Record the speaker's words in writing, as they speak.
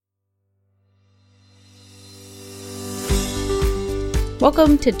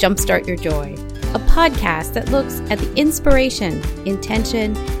Welcome to Jumpstart Your Joy, a podcast that looks at the inspiration,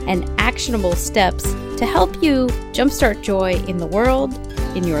 intention, and actionable steps to help you jumpstart joy in the world,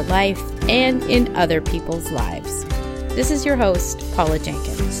 in your life, and in other people's lives. This is your host, Paula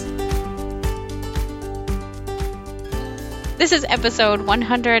Jenkins. This is episode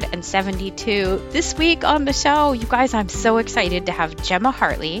 172. This week on the show, you guys, I'm so excited to have Gemma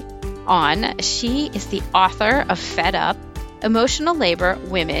Hartley on. She is the author of Fed Up, Emotional Labor,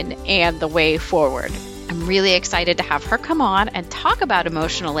 Women, and the Way Forward. I'm really excited to have her come on and talk about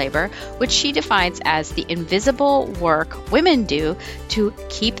emotional labor, which she defines as the invisible work women do to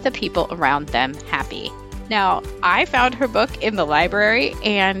keep the people around them happy. Now, I found her book in the library,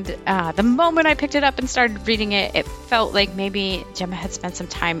 and the moment I picked it up and started reading it, it felt like maybe Gemma had spent some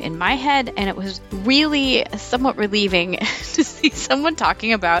time in my head, and it was really somewhat relieving to see someone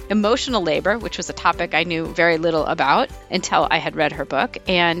talking about emotional labor, which was a topic I knew very little about until I had read her book.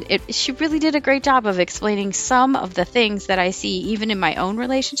 And she really did a great job of explaining some of the things that I see even in my own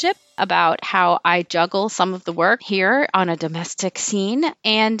relationship, about how I juggle some of the work here on a domestic scene.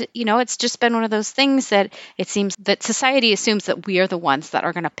 And, it's just been one of those things that it seems that society assumes that we are the ones that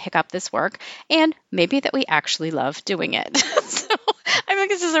are going to pick up this work, and maybe that we actually love doing it. So I think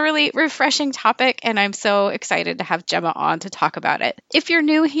this is a really refreshing topic, and I'm so excited to have Gemma on to talk about it. If you're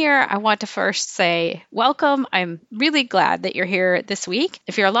new here, I want to first say welcome. I'm really glad that you're here this week.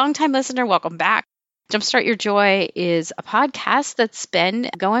 If you're a longtime listener, welcome back. Jumpstart Your Joy is a podcast that's been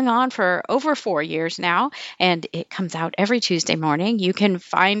going on for over 4 years now, and it comes out every Tuesday morning. You can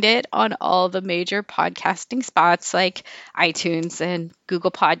find it on all the major podcasting spots like iTunes and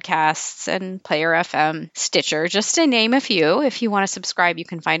Google Podcasts and Player FM, Stitcher, just to name a few. If you want to subscribe, you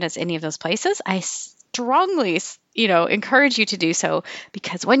can find us any of those places. I strongly encourage you to do so,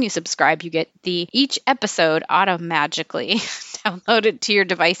 because when you subscribe, you get each episode automatically downloaded to your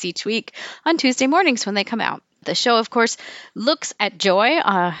device each week on Tuesday mornings when they come out. The show, of course, looks at joy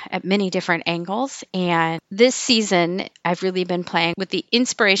at many different angles. And this season, I've really been playing with the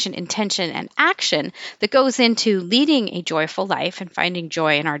inspiration, intention, and action that goes into leading a joyful life and finding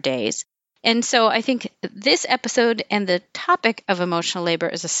joy in our days. And so I think this episode and the topic of emotional labor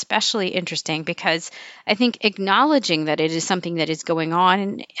is especially interesting, because I think acknowledging that it is something that is going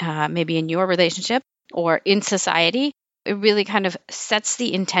on maybe in your relationship or in society, it really kind of sets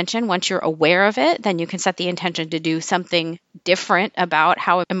the intention. Once you're aware of it, then you can set the intention to do something different about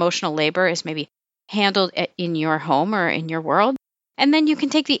how emotional labor is maybe handled in your home or in your world. And then you can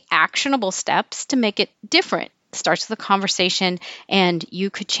take the actionable steps to make it different. Starts with a conversation, and you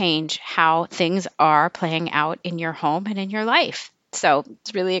could change how things are playing out in your home and in your life. So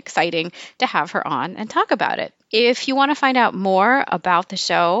it's really exciting to have her on and talk about it. If you want to find out more about the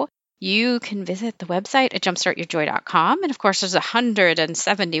show, you can visit the website at jumpstartyourjoy.com. And of course, there's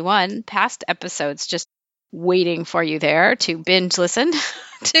 171 past episodes just waiting for you there to binge listen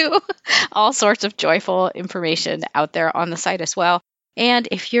to all sorts of joyful information out there on the site as well. And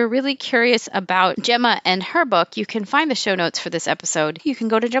if you're really curious about Gemma and her book, you can find the show notes for this episode. You can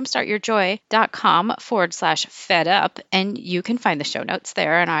go to jumpstartyourjoy.com/fed up, and you can find the show notes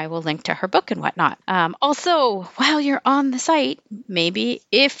there, and I will link to her book and whatnot. Also, while you're on the site, maybe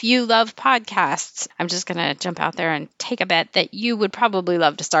if you love podcasts, I'm just going to jump out there and take a bet that you would probably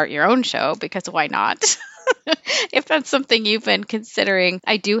love to start your own show, because why not? If that's something you've been considering,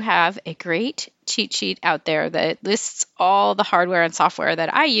 I do have a great cheat sheet out there that lists all the hardware and software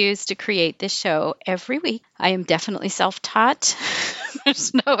that I use to create this show every week. I am definitely self-taught.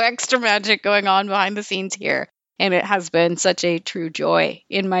 There's no extra magic going on behind the scenes here. And it has been such a true joy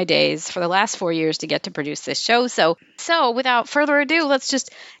in my days for the last 4 years to get to produce this show. So without further ado, let's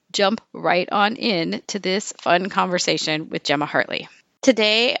just jump right on in to this fun conversation with Gemma Hartley.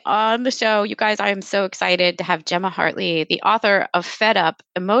 Today on the show, you guys, I am so excited to have Gemma Hartley, the author of Fed Up,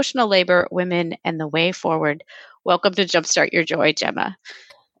 Emotional Labor, Women, and the Way Forward. Welcome to Jumpstart Your Joy, Gemma.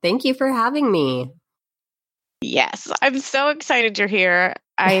 Thank you for having me. Yes, I'm so excited you're here.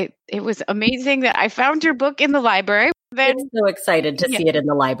 It was amazing that I found your book in the library. I'm so excited to see it in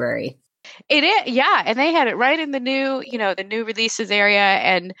the library. It is, yeah. And they had it right in the new releases area.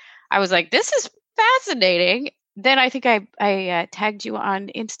 And I was like, this is fascinating. Then I think I tagged you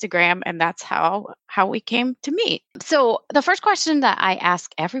on Instagram, and that's how we came to meet. So the first question that I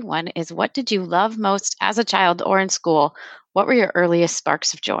ask everyone is, what did you love most as a child or in school? What were your earliest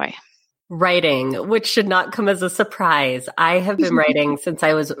sparks of joy? Writing, which should not come as a surprise. I have been writing since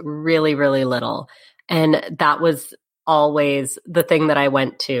I was really, really little. And that was always the thing that I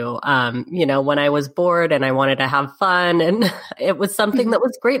went to, when I was bored and I wanted to have fun. And it was something that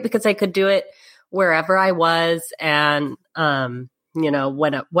was great because I could do it wherever I was. And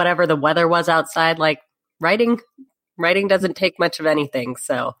whatever the weather was outside, like writing doesn't take much of anything.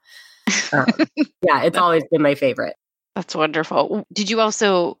 So yeah, it's always been my favorite. That's wonderful. Did you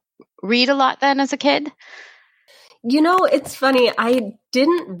also read a lot then as a kid? It's funny. I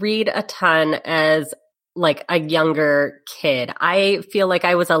didn't read a ton as like a younger kid. I feel like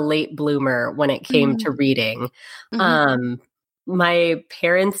I was a late bloomer when it came to reading. Mm-hmm. My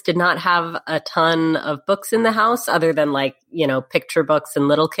parents did not have a ton of books in the house other than like, picture books and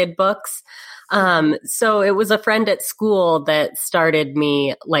little kid books. So it was a friend at school that started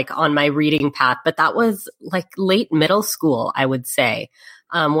me like on my reading path, but that was like late middle school, I would say,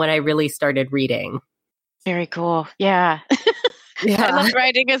 when I really started reading. Very cool. Yeah. Yeah. I loved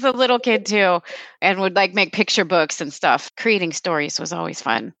writing as a little kid too, and would like make picture books and stuff. Creating stories was always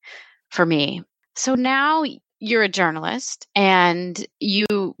fun for me. So now you're a journalist and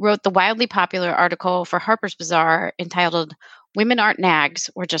you wrote the wildly popular article for Harper's Bazaar entitled "Women Aren't Nags,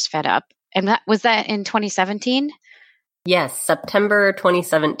 We're Just Fed Up." And was that in 2017? Yes, September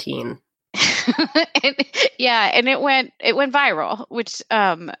 2017. and it went viral, which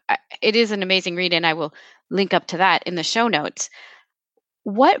it is an amazing read, and I will link up to that in the show notes.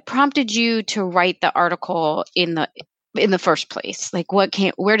 What prompted you to write the article in the first place? Like where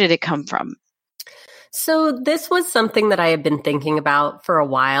did it come from? So this was something that I had been thinking about for a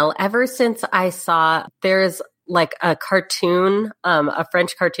while, ever since I saw there's like a cartoon, a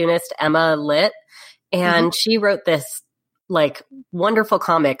French cartoonist, Emma Litt, and she wrote this like wonderful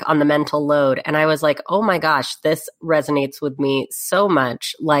comic on the mental load. And I was like, oh my gosh, this resonates with me so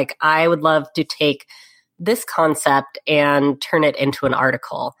much. Like I would love to take this concept and turn it into an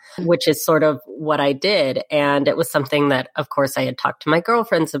article, which is sort of what I did. And it was something that, of course, I had talked to my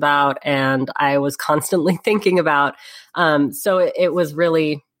girlfriends about and I was constantly thinking about. So it was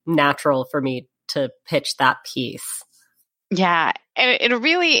really natural for me to pitch that piece. Yeah, it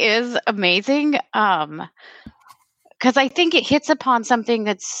really is amazing. Because I think it hits upon something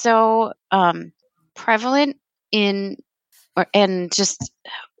that's so prevalent and just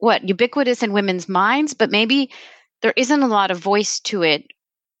ubiquitous in women's minds, but maybe there isn't a lot of voice to it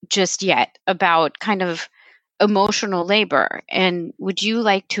just yet about kind of emotional labor. And would you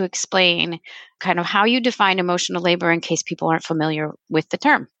like to explain kind of how you define emotional labor in case people aren't familiar with the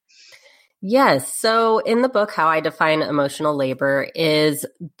term? Yes. So in the book, how I define emotional labor is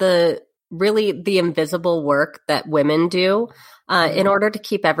the invisible work that women do in order to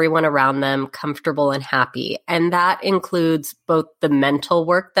keep everyone around them comfortable and happy. And that includes both the mental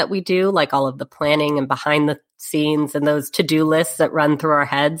work that we do, like all of the planning and behind the scenes and those to-do lists that run through our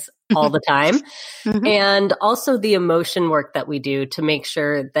heads all the time. And also the emotion work that we do to make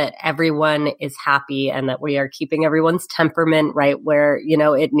sure that everyone is happy and that we are keeping everyone's temperament right where,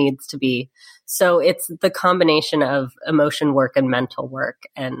 it needs to be. So it's the combination of emotion work and mental work,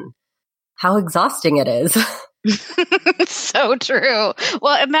 and how exhausting it is. So true.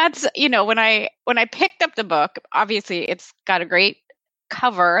 Well, and that's, when I picked up the book, obviously it's got a great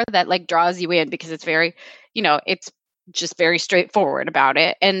cover that like draws you in because it's very, it's just very straightforward about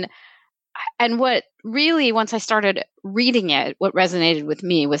it. And what really, once I started reading it, what resonated with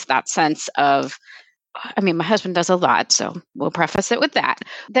me was that sense of, my husband does a lot, so we'll preface it with that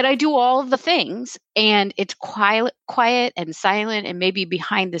I do all of the things and it's quiet and silent, and maybe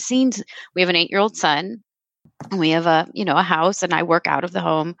behind the scenes, we have an 8-year-old son and we have a house, and I work out of the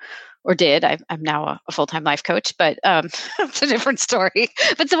home, or did. I'm now a full-time life coach, but it's a different story.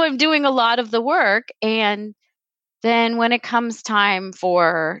 But so I'm doing a lot of the work. And then when it comes time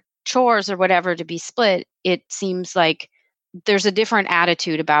for chores or whatever to be split, it seems like there's a different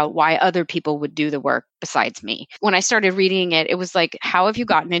attitude about why other people would do the work besides me. When I started reading it, it was like, how have you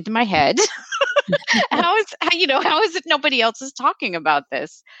gotten into my head? how is it nobody else is talking about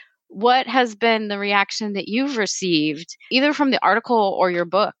this? What has been the reaction that you've received, either from the article or your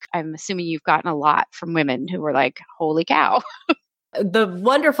book? I'm assuming you've gotten a lot from women who were like, holy cow. The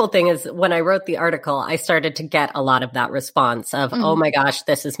wonderful thing is when I wrote the article, I started to get a lot of that response of, oh my gosh,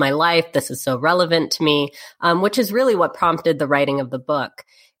 this is my life. This is so relevant to me, which is really what prompted the writing of the book.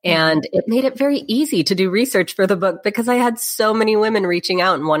 And it made it very easy to do research for the book because I had so many women reaching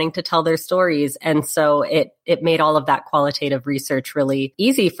out and wanting to tell their stories. And so it made all of that qualitative research really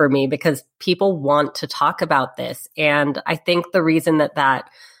easy for me because people want to talk about this. And I think the reason that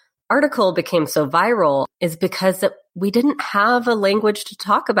article became so viral is because we didn't have a language to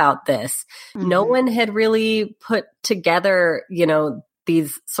talk about this. No one had really put together,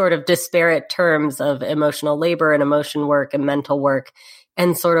 these sort of disparate terms of emotional labor and emotion work and mental work,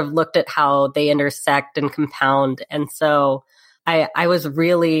 and sort of looked at how they intersect and compound. And so I was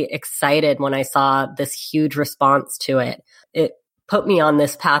really excited when I saw this huge response to it. It put me on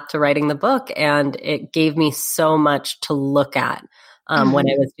this path to writing the book. And it gave me so much to look at when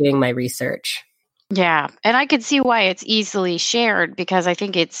I was doing my research. Yeah. And I could see why it's easily shared, because I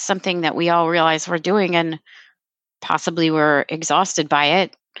think it's something that we all realize we're doing, and possibly we're exhausted by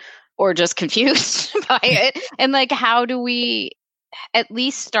it or just confused by it. And like, how do we at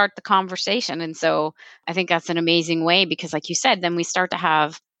least start the conversation? And so I think that's an amazing way, because like you said, then we start to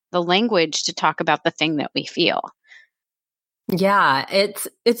have the language to talk about the thing that we feel. Yeah,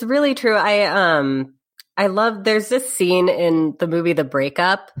 it's really true. I love, there's this scene in the movie The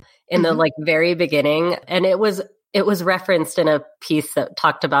Breakup in the like very beginning, and it was referenced in a piece that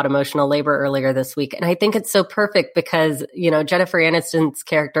talked about emotional labor earlier this week. And I think it's so perfect because, Jennifer Aniston's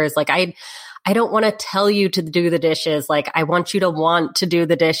character is like, I don't want to tell you to do the dishes. Like, I want you to want to do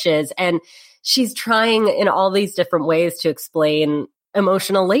the dishes. And she's trying in all these different ways to explain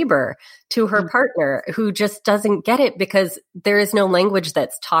emotional labor to her partner, who just doesn't get it because there is no language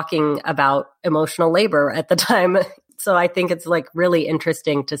that's talking about emotional labor at the time. So I think it's like really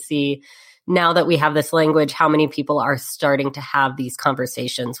interesting to see, now that we have this language, how many people are starting to have these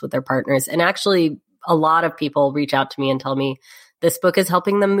conversations with their partners. And actually, a lot of people reach out to me and tell me this book is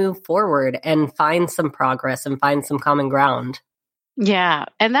helping them move forward and find some progress and find some common ground. Yeah.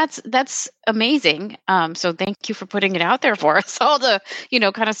 And that's amazing. So thank you for putting it out there for us all to,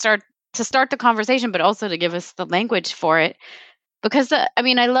 kind of start the conversation, but also to give us the language for it. Because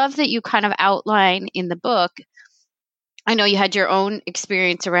I love that you kind of outline in the book. I know you had your own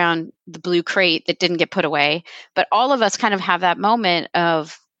experience around the blue crate that didn't get put away, but all of us kind of have that moment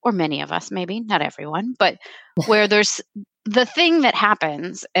of, or many of us, maybe not everyone, but where there's the thing that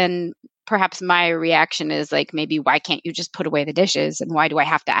happens. And perhaps my reaction is like, maybe why can't you just put away the dishes? And why do I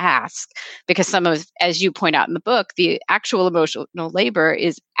have to ask? Because some of, as you point out in the book, the actual emotional labor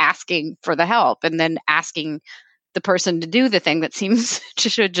is asking for the help and then asking the person to do the thing that seems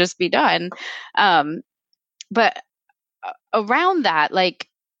should just be done. But around that, like,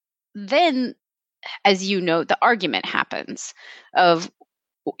 then, as you know, the argument happens of,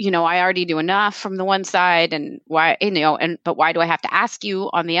 I already do enough from the one side, and why, but why do I have to ask you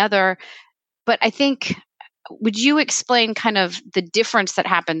on the other? But I think, would you explain kind of the difference that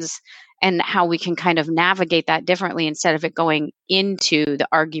happens and how we can kind of navigate that differently instead of it going into the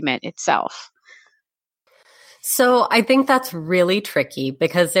argument itself? So I think that's really tricky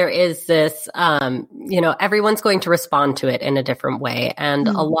because there is this, everyone's going to respond to it in a different way. And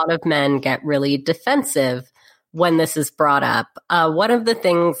a lot of men get really defensive when this is brought up. One of the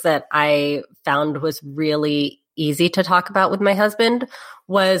things that I found was really easy to talk about with my husband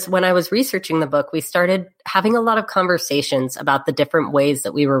was when I was researching the book, we started having a lot of conversations about the different ways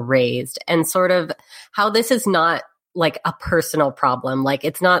that we were raised and sort of how this is not like a personal problem. Like,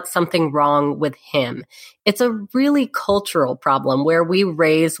 it's not something wrong with him. It's a really cultural problem where we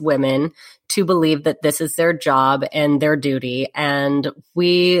raise women to believe that this is their job and their duty, and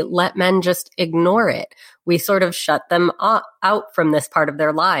we let men just ignore it. We sort of shut them out from this part of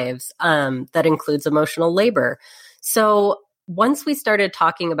their lives that includes emotional labor. So once we started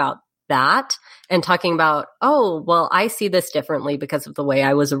talking about that and talking about, oh, well, I see this differently because of the way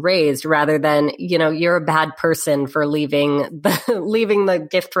I was raised, rather than, you're a bad person for leaving the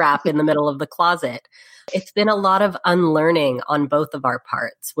gift wrap in the middle of the closet. It's been a lot of unlearning on both of our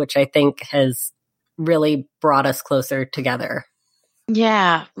parts, which I think has really brought us closer together.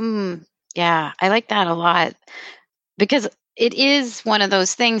 Yeah. Yeah. I like that a lot, because it is one of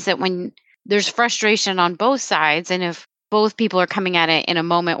those things that when there's frustration on both sides, and if both people are coming at it in a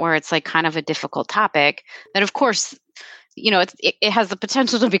moment where it's like kind of a difficult topic, then of course, it has the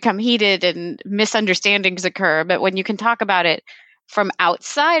potential to become heated and misunderstandings occur. But when you can talk about it from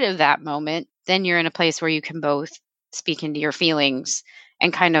outside of that moment, then you're in a place where you can both speak into your feelings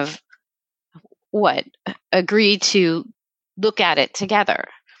and kind of agree to look at it together.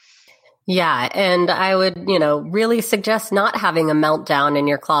 Yeah. And I would, really suggest not having a meltdown in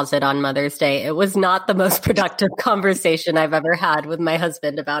your closet on Mother's Day. It was not the most productive conversation I've ever had with my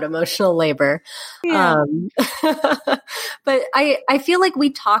husband about emotional labor. Yeah. But I feel like we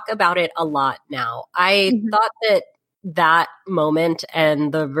talk about it a lot now. I thought that moment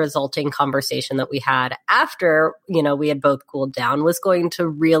and the resulting conversation that we had after, we had both cooled down was going to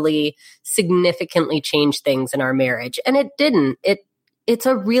really significantly change things in our marriage. And it didn't. It's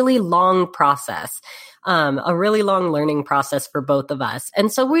a really long process, a really long learning process for both of us.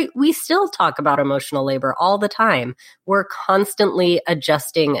 And so we still talk about emotional labor all the time. We're constantly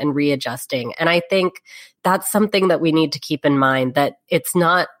adjusting and readjusting. And I think that's something that we need to keep in mind, that it's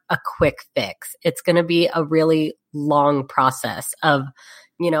not a quick fix. It's going to be a really long process of,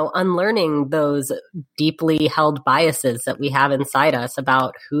 unlearning those deeply held biases that we have inside us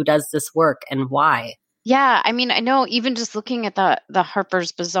about who does this work and why. Yeah, I mean, I know even just looking at the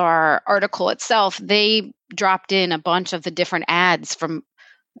Harper's Bazaar article itself, they dropped in a bunch of the different ads from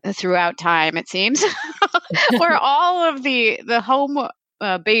throughout time, it seems, where all of the home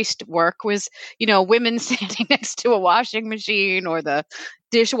based work was, women standing next to a washing machine or the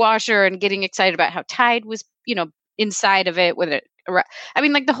dishwasher and getting excited about how Tide was, inside of it with it. I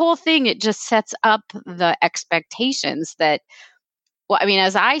mean, like the whole thing, it just sets up the expectations that, well, I mean,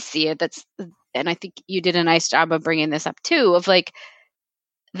 as I see it, and I think you did a nice job of bringing this up too, of like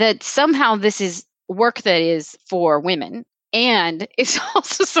that somehow this is work that is for women. And it's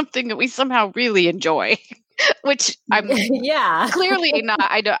also something that we somehow really enjoy, which I'm clearly not.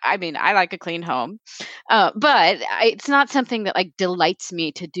 I mean, I like a clean home, but it's not something that like delights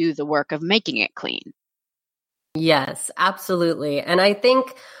me to do the work of making it clean. Yes, absolutely. And I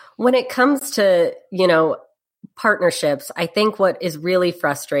think when it comes to, partnerships, I think what is really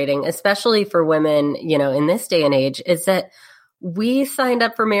frustrating, especially for women, in this day and age, is that we signed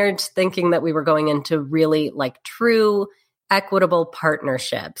up for marriage thinking that we were going into really like true equitable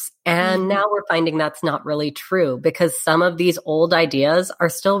partnerships. And now we're finding that's not really true because some of these old ideas are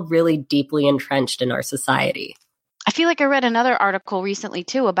still really deeply entrenched in our society. I feel like I read another article recently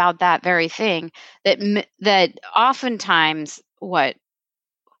too about that very thing, that oftentimes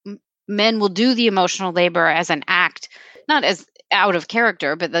men will do the emotional labor as an act, not as out of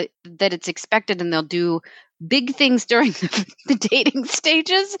character, but that it's expected, and they'll do big things during the dating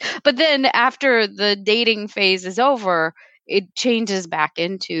stages. But then after the dating phase is over, it changes back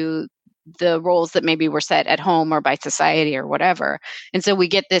into the roles that maybe were set at home or by society or whatever. And so we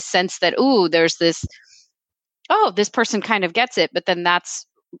get this sense that, there's this, this person kind of gets it, but then that's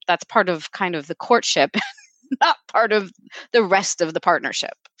part of kind of the courtship, not part of the rest of the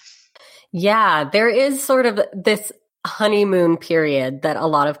partnership. Yeah, there is sort of this honeymoon period that a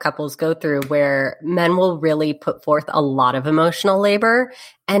lot of couples go through where men will really put forth a lot of emotional labor.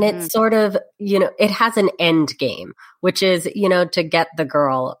 And it's sort of, it has an end game, which is, to get the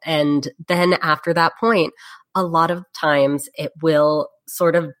girl. And then after that point, a lot of times it will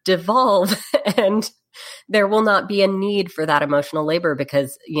sort of devolve and there will not be a need for that emotional labor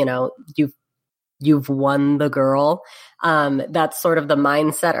because, you've won the girl. That's sort of the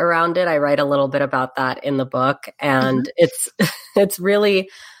mindset around it. I write a little bit about that in the book, and it's a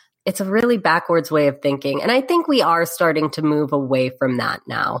really backwards way of thinking. And I think we are starting to move away from that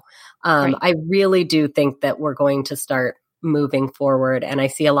now. Right. I really do think that we're going to start moving forward, and I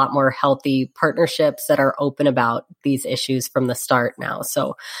see a lot more healthy partnerships that are open about these issues from the start now.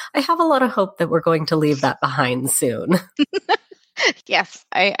 So I have a lot of hope that we're going to leave that behind soon. Yes,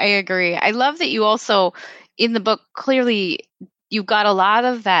 I agree. I love that you also, in the book, clearly you got a lot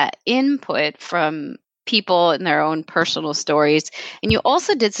of that input from people in their own personal stories. And you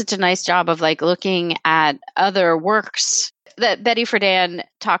also did such a nice job of like looking at other works that Betty Friedan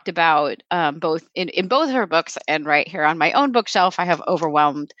talked about, both in both her books and right here on my own bookshelf. I have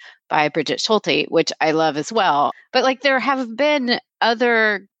Overwhelmed by Brigid Schulte, which I love as well. But like there have been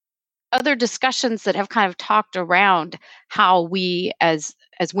other discussions that have kind of talked around how we as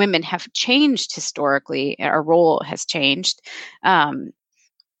women have changed historically. Our role has changed. And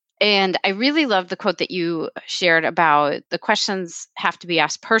I really love the quote that you shared about the questions have to be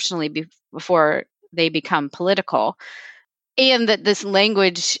asked personally before they become political. And that this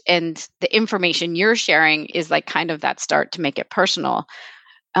language and the information you're sharing is like kind of that start to make it personal.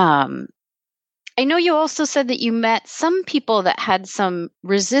 I know you also said that you met some people that had some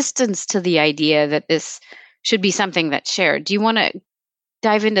resistance to the idea that this should be something that's shared. Do you want to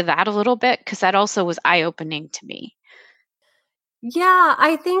dive into that a little bit? Because that also was eye-opening to me. Yeah,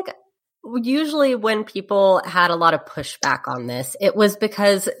 I think usually when people had a lot of pushback on this, it was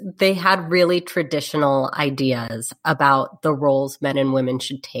because they had really traditional ideas about the roles men and women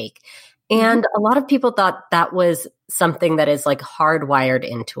should take. And a lot of people thought that was something that is like hardwired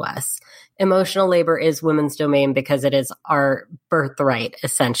into us. Emotional labor is women's domain because it is our birthright,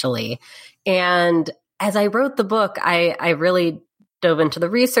 essentially. And as I wrote the book, I really dove into the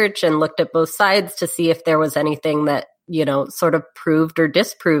research and looked at both sides to see if there was anything that, sort of proved or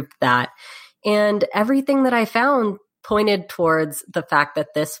disproved that. And everything that I found pointed towards the fact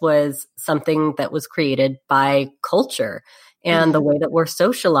that this was something that was created by culture and the way that we're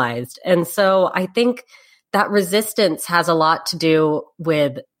socialized. And so I think that resistance has a lot to do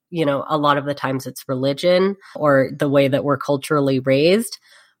with, a lot of the times it's religion or the way that we're culturally raised.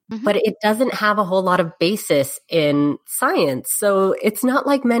 but it doesn't have a whole lot of basis in science. So it's not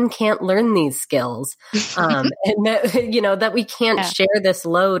like men can't learn these skills, and that, that we can't share this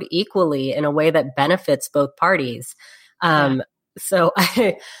load equally in a way that benefits both parties. So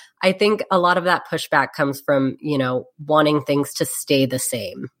I think a lot of that pushback comes from, wanting things to stay the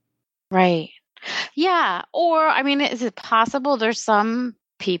same. Right. Yeah. Or, I mean, is it possible there's some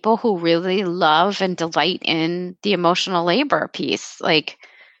people who really love and delight in the emotional labor piece? Like,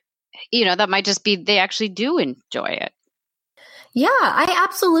 that might just be they actually do enjoy it. Yeah, I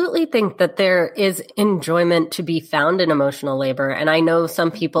absolutely think that there is enjoyment to be found in emotional labor. And I know some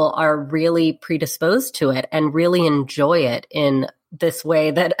people are really predisposed to it and really enjoy it in this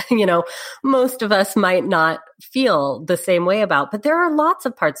way that, most of us might not feel the same way about. But there are lots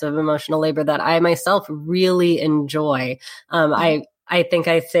of parts of emotional labor that I myself really enjoy. I think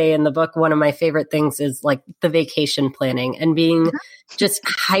I say in the book, one of my favorite things is like the vacation planning and being just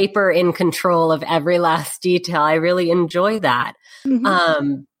hyper in control of every last detail. I really enjoy that.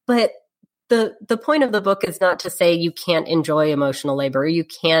 But the point of the book is not to say you can't enjoy emotional labor. You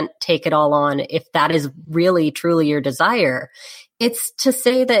can't take it all on if that is really, truly your desire. It's to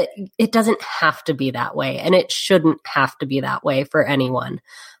say that it doesn't have to be that way, and it shouldn't have to be that way for anyone.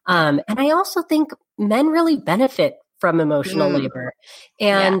 And I also think men really benefit from emotional labor,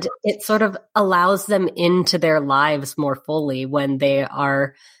 and it sort of allows them into their lives more fully when they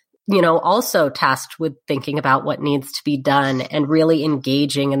are, also tasked with thinking about what needs to be done and really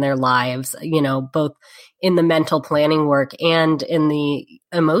engaging in their lives, both in the mental planning work and in the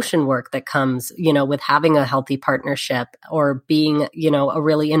emotion work that comes, with having a healthy partnership or being, a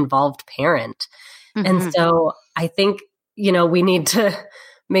really involved parent. And so I think, we need to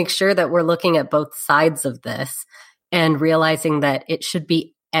make sure that we're looking at both sides of this and realizing that it should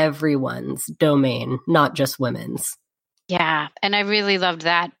be everyone's domain, not just women's. Yeah. And I really loved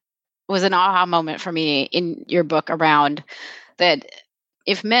that. It was an aha moment for me in your book around that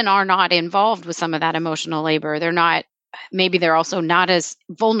if men are not involved with some of that emotional labor, maybe they're also not as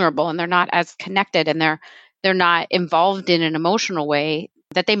vulnerable and they're not as connected and they're not involved in an emotional way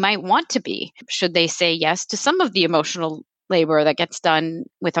that they might want to be. Should they say yes to some of the emotional labor that gets done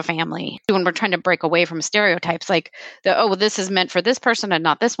with a family? When we're trying to break away from stereotypes like this is meant for this person and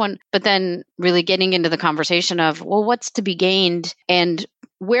not this one, but then really getting into the conversation of, well, what's to be gained and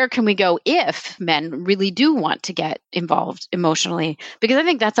where can we go if men really do want to get involved emotionally? Because I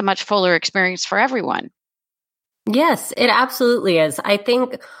think that's a much fuller experience for everyone. Yes, it absolutely is. I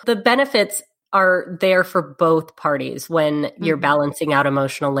think the benefits are there for both parties when you're balancing out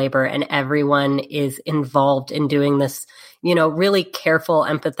emotional labor and everyone is involved in doing this, really careful,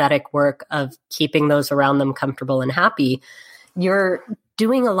 empathetic work of keeping those around them comfortable and happy. You're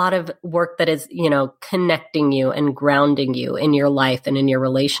doing a lot of work that is, connecting you and grounding you in your life and in your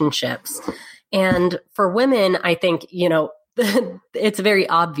relationships. And for women, I think, it's very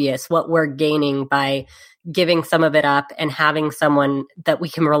obvious what we're gaining by giving some of it up and having someone that we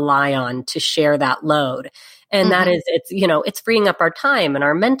can rely on to share that load. And that is, it's freeing up our time and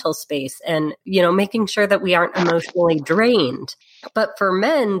our mental space and, making sure that we aren't emotionally drained. But for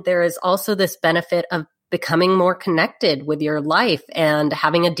men, there is also this benefit of becoming more connected with your life and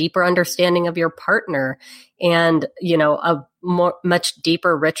having a deeper understanding of your partner and, a much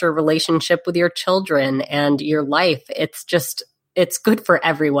deeper, richer relationship with your children and your life. It's good for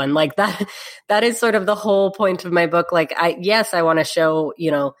everyone. Like that is sort of the whole point of my book. Like, I want to show,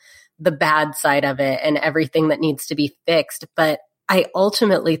 the bad side of it and everything that needs to be fixed. But I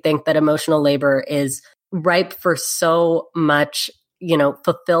ultimately think that emotional labor is ripe for so much,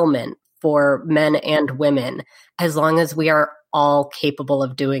 fulfillment for men and women, as long as we are all capable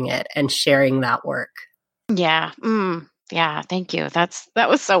of doing it and sharing that work. Yeah. Yeah. Thank you. That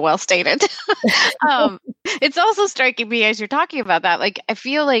was so well stated. It's also striking me as you're talking about that. Like, I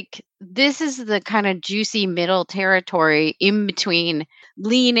feel like this is the kind of juicy middle territory in between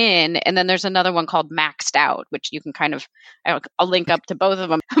lean in. And then there's another one called maxed out, which you can I'll link up to both of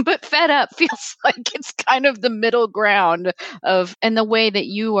them, but fed up feels like it's kind of the middle ground and the way that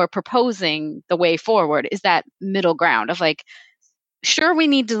you are proposing the way forward is that middle ground of like, sure, we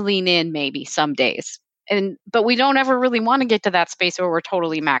need to lean in maybe some days. But we don't ever really want to get to that space where we're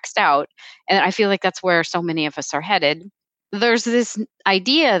totally maxed out. And I feel like that's where so many of us are headed. There's this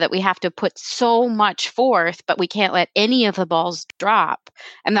idea that we have to put so much forth, but we can't let any of the balls drop.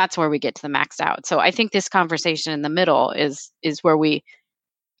 And that's where we get to the maxed out. So I think this conversation in the middle is where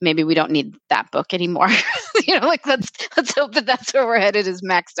maybe we don't need that book anymore. Let's hope that that's where we're headed, is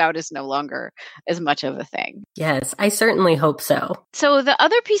maxed out is no longer as much of a thing. Yes, I certainly hope so. So the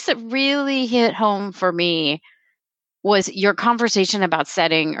other piece that really hit home for me was your conversation about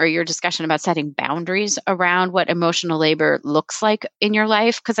setting, or your discussion about setting boundaries around what emotional labor looks like in your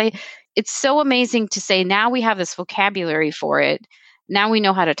life. Because it's so amazing to say now we have this vocabulary for it. Now we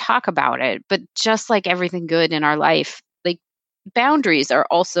know how to talk about it. But just like everything good in our life, like boundaries are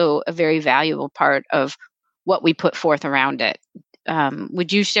also a very valuable part of what we put forth around it.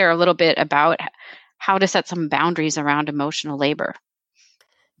 Would you share a little bit about how to set some boundaries around emotional labor?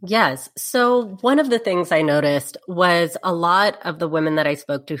 Yes. So one of the things I noticed was a lot of the women that I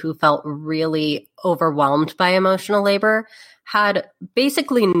spoke to who felt really overwhelmed by emotional labor had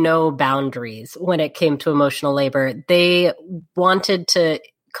basically no boundaries when it came to emotional labor. They wanted to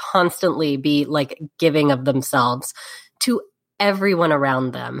constantly be like giving of themselves to everyone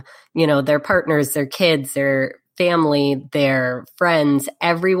around them, their partners, their kids, their family, their friends,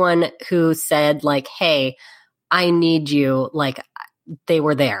 everyone who said like, hey, I need you, like they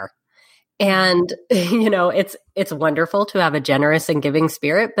were there. And, it's wonderful to have a generous and giving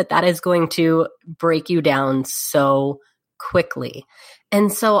spirit, but that is going to break you down so quickly.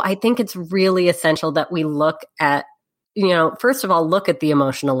 And so I think it's really essential that we look at, first of all, look at the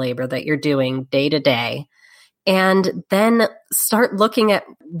emotional labor that you're doing day to day, and then start looking at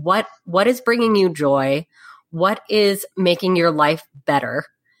what is bringing you joy, what is making your life better,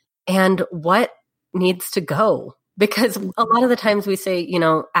 and what needs to go. Because a lot of the times we say,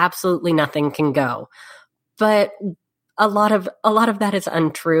 absolutely nothing can go, but a lot of that is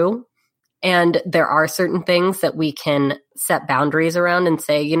untrue. And there are certain things that we can set boundaries around and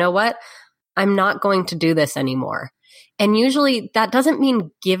say, you know what, I'm not going to do this anymore. And usually that doesn't mean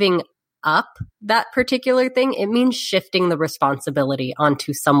giving up that particular thing. It means shifting the responsibility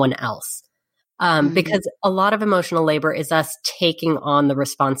onto someone else. Because a lot of emotional labor is us taking on the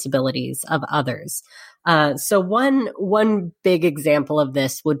responsibilities of others. So one big example of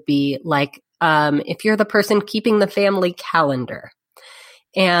this would be like, if you're the person keeping the family calendar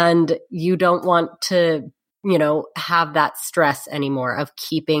and you don't want to, have that stress anymore of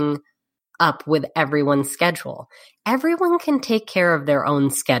keeping up with everyone's schedule. Everyone can take care of their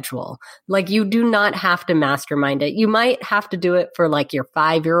own schedule. Like you do not have to mastermind it. You might have to do it for like your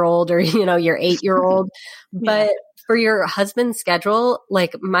 5-year-old or, your 8-year-old, but for your husband's schedule,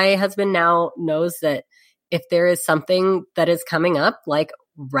 like my husband now knows that if there is something that is coming up, like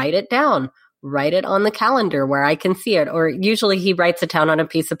write it down, write it on the calendar where I can see it. Or usually he writes it down on a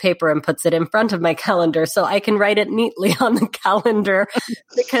piece of paper and puts it in front of my calendar so I can write it neatly on the calendar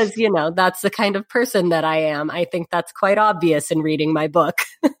because, that's the kind of person that I am. I think that's quite obvious in reading my book.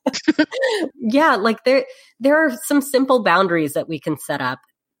 Yeah, like there are some simple boundaries that we can set up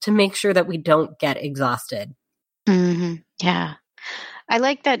to make sure that we don't get exhausted. Mm-hmm. Yeah. I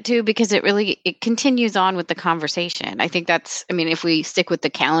like that too, because it continues on with the conversation. I think if we stick with the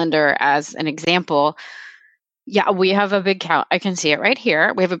calendar as an example, yeah, we have a big I can see it right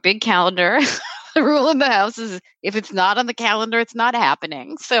here. We have a big calendar. The rule in the house is if it's not on the calendar, it's not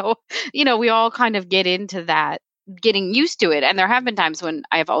happening. So, we all kind of get into that, getting used to it. And there have been times when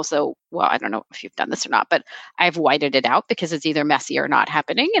I've also, well, I don't know if you've done this or not, but I've whited it out because it's either messy or not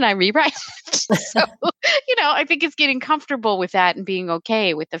happening and I rewrite it. So, I think it's getting comfortable with that and being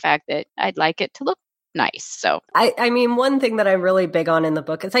okay with the fact that I'd like it to look nice. So I mean, one thing that I'm really big on in the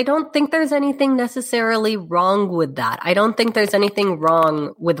book is I don't think there's anything necessarily wrong with that. I don't think there's anything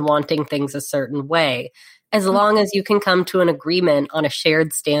wrong with wanting things a certain way, as long as you can come to an agreement on a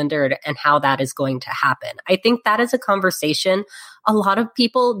shared standard and how that is going to happen. I think that is a conversation a lot of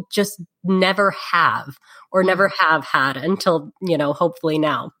people just never have or never have had until, hopefully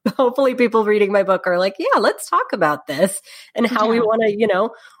now. Hopefully people reading my book are like, yeah, let's talk about this and how we want to,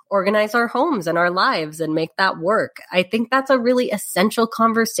 organize our homes and our lives and make that work. I think that's a really essential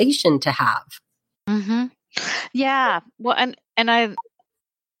conversation to have. Mm-hmm. Yeah. Well, and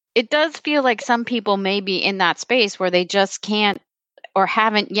it does feel like some people may be in that space where they just can't or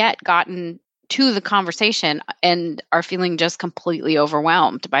haven't yet gotten to the conversation and are feeling just completely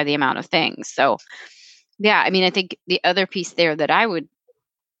overwhelmed by the amount of things. So, yeah, I think the other piece there that I would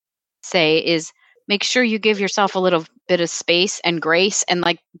say is make sure you give yourself a little bit of space and grace and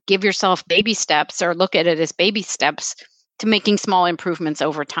give yourself baby steps or look at it as baby steps to making small improvements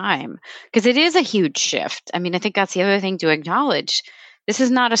over time. Because it is a huge shift. I think that's the other thing to acknowledge. This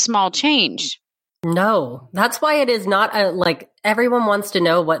is not a small change. No, that's why it is not everyone wants to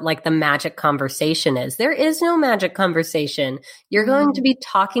know what the magic conversation is. There is no magic conversation. You're going to be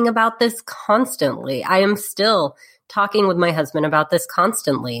talking about this constantly. I am still talking with my husband about this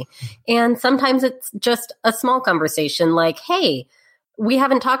constantly. And sometimes it's just a small conversation like, hey, we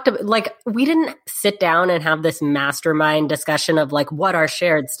haven't talked about, like, we didn't sit down and have this mastermind discussion of like what our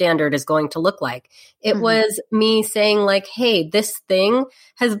shared standard is going to look like. It was me saying like, hey, this thing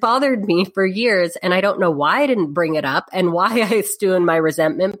has bothered me for years and I don't know why I didn't bring it up and why I stew in my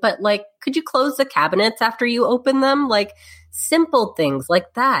resentment, but like, could you close the cabinets after you open them? Like simple things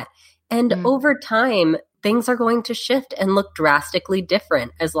like that. And over time, things are going to shift and look drastically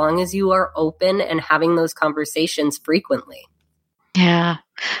different as long as you are open and having those conversations frequently. Yeah,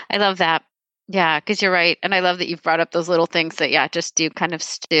 I love that. Yeah, because you're right. And I love that you've brought up those little things that, just do kind of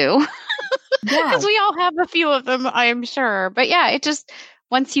stew. Because we all have a few of them, I'm sure. But yeah, it just,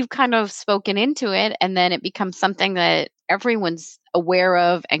 once you've kind of spoken into it and then it becomes something that everyone's aware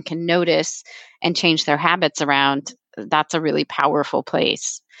of and can notice and change their habits around, that's a really powerful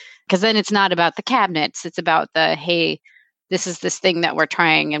place. Because then it's not about the cabinets. It's about hey, this is this thing that we're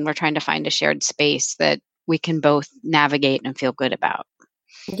trying to find a shared space that we can both navigate and feel good about.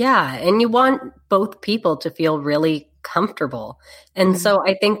 Yeah. And you want both people to feel really comfortable. And so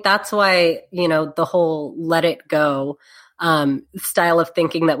I think that's why, the whole let it go style of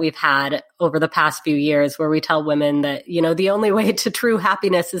thinking that we've had over the past few years, where we tell women that, the only way to true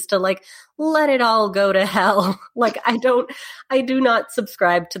happiness is to like, let it all go to hell. Like, I do not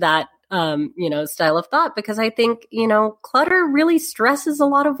subscribe to that, style of thought, because I think, clutter really stresses a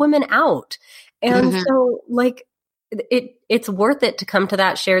lot of women out. And so like it's worth it to come to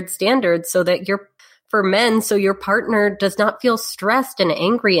that shared standard so that for men, so your partner does not feel stressed and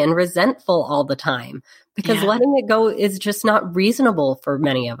angry and resentful all the time, because letting it go is just not reasonable for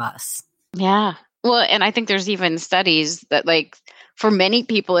many of us. Yeah. Well, and I think there's even studies that like for many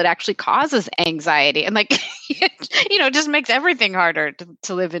people, it actually causes anxiety and like, just makes everything harder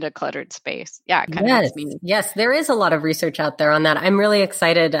to live in a cluttered space. Yeah. Yes. There is a lot of research out there on that. I'm really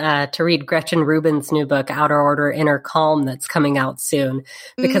excited to read Gretchen Rubin's new book, Outer Order, Inner Calm, that's coming out soon,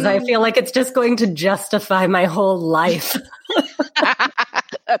 because I feel like it's just going to justify my whole life.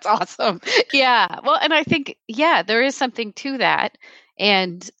 That's awesome. Yeah. Well, and I think, there is something to that.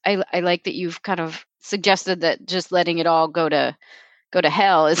 And I like that you've kind of suggested that just letting it all go to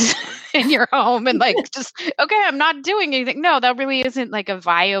hell is in your home and like, just, okay, I'm not doing anything. No, that really isn't like a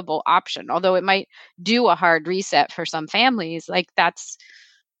viable option. Although it might do a hard reset for some families. Like that's,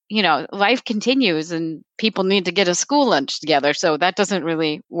 life continues and people need to get a school lunch together. So that doesn't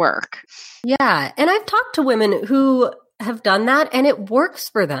really work. Yeah. And I've talked to women who have done that and it works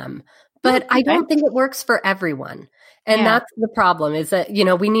for them, but I don't think it works for everyone. And that's the problem, is that,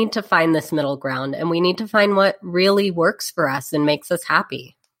 we need to find this middle ground and we need to find what really works for us and makes us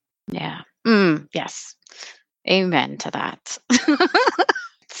happy. Yeah. Yes. Amen to that.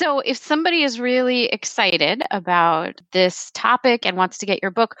 So if somebody is really excited about this topic and wants to get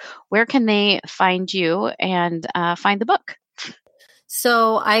your book, where can they find you and find the book?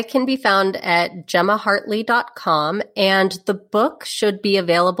 So I can be found at gemmahartley.com, and the book should be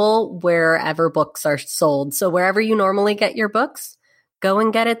available wherever books are sold. So wherever you normally get your books, go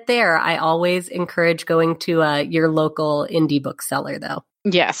and get it there. I always encourage going to your local indie bookseller, though.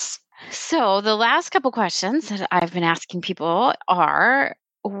 Yes. So the last couple questions that I've been asking people are,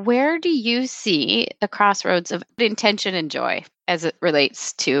 where do you see the crossroads of intention and joy as it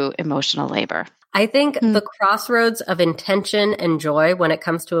relates to emotional labor? I think the crossroads of intention and joy when it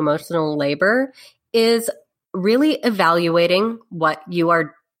comes to emotional labor is really evaluating what you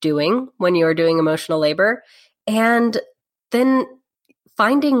are doing when you are doing emotional labor, and then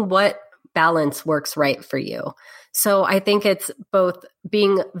finding what balance works right for you. So I think it's both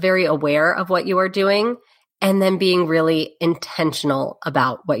being very aware of what you are doing and then being really intentional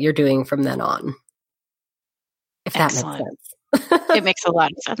about what you're doing from then on. If that makes sense. It makes a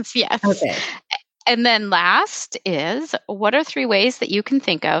lot of sense. Yes. Okay. And then last is, what are 3 ways that you can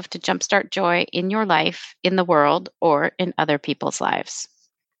think of to jumpstart joy in your life, in the world, or in other people's lives?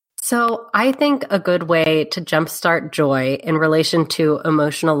 So I think a good way to jumpstart joy in relation to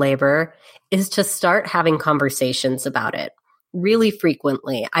emotional labor is to start having conversations about it really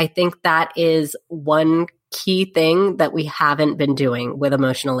frequently. I think that is one key thing that we haven't been doing with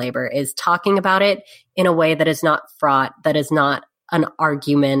emotional labor, is talking about it in a way that is not fraught, that is not an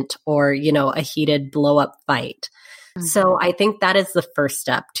argument or, a heated blow up fight. Mm-hmm. So I think that is the first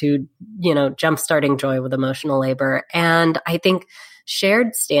step to, jumpstarting joy with emotional labor. And I think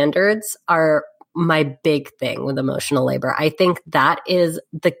shared standards are my big thing with emotional labor. I think that is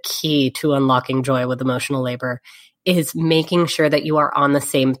the key to unlocking joy with emotional labor, is making sure that you are on the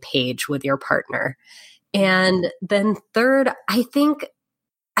same page with your partner. And then third, I think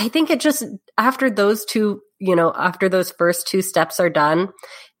it just, after those first 2 steps are done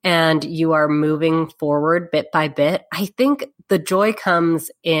and you are moving forward bit by bit, I think the joy comes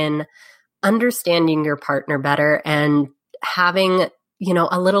in understanding your partner better and having,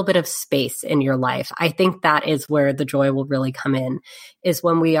 a little bit of space in your life. I think that is where the joy will really come in, is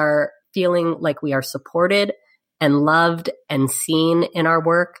when we are feeling like we are supported and loved and seen in our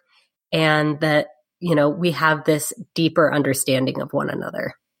work, and that, we have this deeper understanding of one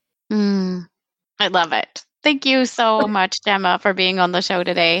another. I love it. Thank you so much, Gemma, for being on the show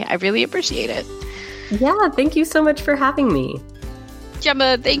today. I really appreciate it. Yeah, thank you so much for having me.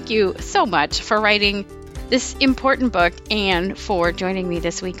 Gemma, thank you so much for writing this important book and for joining me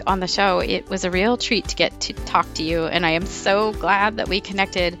this week on the show. It was a real treat to get to talk to you, and I am so glad that we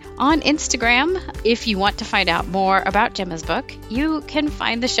connected on Instagram. If you want to find out more about Gemma's book, you can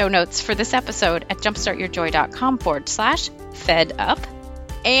find the show notes for this episode at jumpstartyourjoy.com/fedup.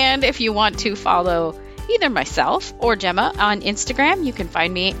 And if you want to follow either myself or Gemma on Instagram, you can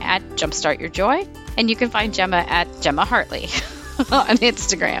find me at jumpstartyourjoy, and you can find Gemma at Gemma Hartley on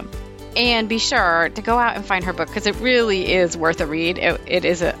Instagram. And be sure to go out and find her book, because it really is worth a read. It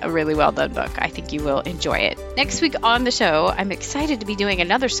is a really well done book. I think you will enjoy it. Next week on the show, I'm excited to be doing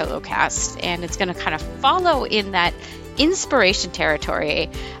another solo cast, and it's going to kind of follow in that inspiration territory.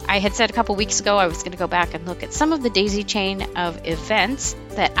 I had said a couple weeks ago I was going to go back and look at some of the daisy chain of events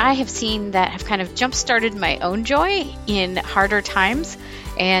that I have seen that have kind of jump-started my own joy in harder times.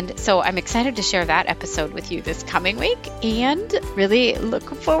 And so I'm excited to share that episode with you this coming week, and really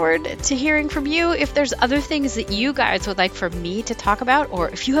look forward to hearing from you. If there's other things that you guys would like for me to talk about, or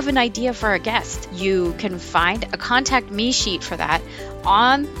if you have an idea for a guest, you can find a contact me sheet for that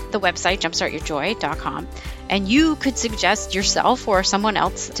on the website, jumpstartyourjoy.com. And you could suggest yourself or someone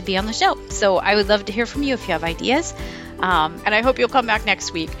else to be on the show. So I would love to hear from you if you have ideas. And I hope you'll come back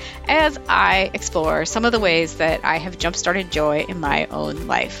next week as I explore some of the ways that I have jump-started joy in my own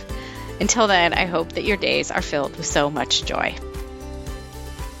life. Until then, I hope that your days are filled with so much joy.